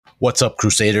What's up,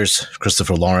 Crusaders?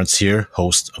 Christopher Lawrence here,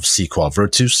 host of Si Qua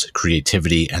Virtus,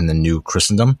 Creativity and the New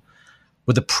Christendom,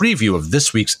 with a preview of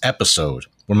this week's episode,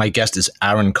 where my guest is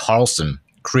Aaron Carlson,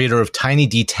 creator of Tiny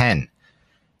D10,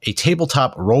 a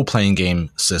tabletop role-playing game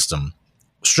system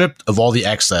stripped of all the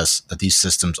excess that these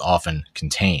systems often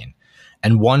contain,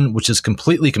 and one which is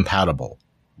completely compatible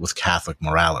with Catholic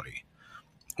morality.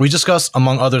 We discuss,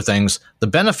 among other things, the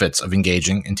benefits of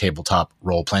engaging in tabletop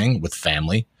role-playing with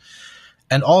family.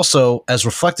 And also, as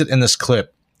reflected in this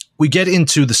clip, we get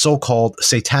into the so-called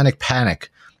satanic panic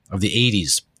of the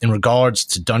 80s in regards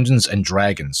to Dungeons and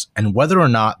Dragons and whether or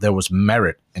not there was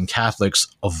merit in Catholics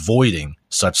avoiding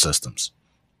such systems.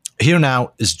 Here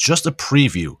now is just a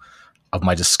preview of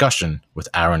my discussion with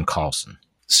Aaron Carlson.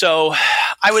 So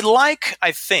I would like,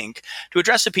 I think, to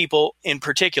address the people in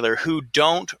particular who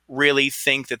don't really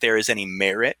think that there is any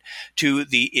merit to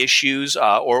the issues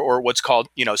or what's called,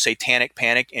 satanic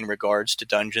panic in regards to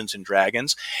Dungeons and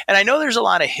Dragons. And I know there's a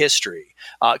lot of history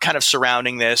kind of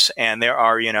surrounding this. And there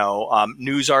are,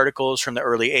 news articles from the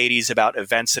early 80s about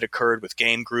events that occurred with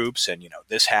game groups. And,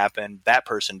 this happened, that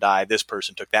person died, this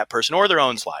person took that person or their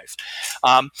own life.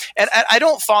 And I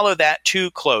don't follow that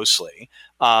too closely.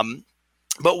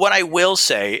 But what I will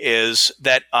say is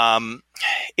that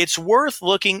it's worth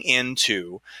looking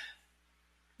into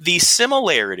the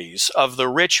similarities of the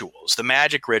rituals, the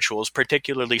magic rituals,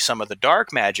 particularly some of the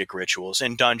dark magic rituals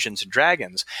in Dungeons and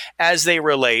Dragons, as they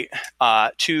relate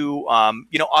to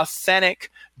authentic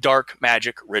dark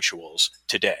magic rituals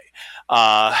today.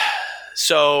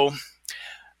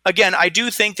 Again, I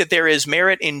do think that there is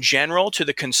merit in general to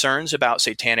the concerns about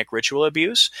satanic ritual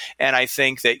abuse, and I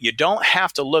think that you don't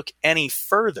have to look any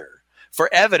further for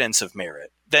evidence of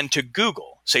merit than to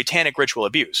Google satanic ritual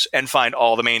abuse and find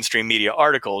all the mainstream media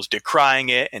articles decrying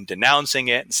it and denouncing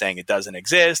it and saying it doesn't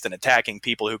exist and attacking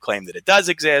people who claim that it does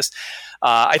exist.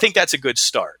 I think that's a good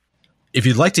start. If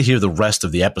you'd like to hear the rest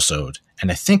of the episode,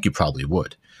 and I think you probably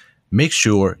would, make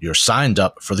sure you're signed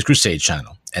up for the Crusade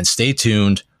channel and stay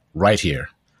tuned right here.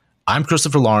 I'm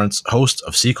Christopher Lawrence, host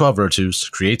of Si Qua Virtus,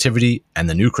 Creativity and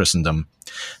the New Christendom.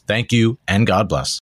 Thank you, and God bless.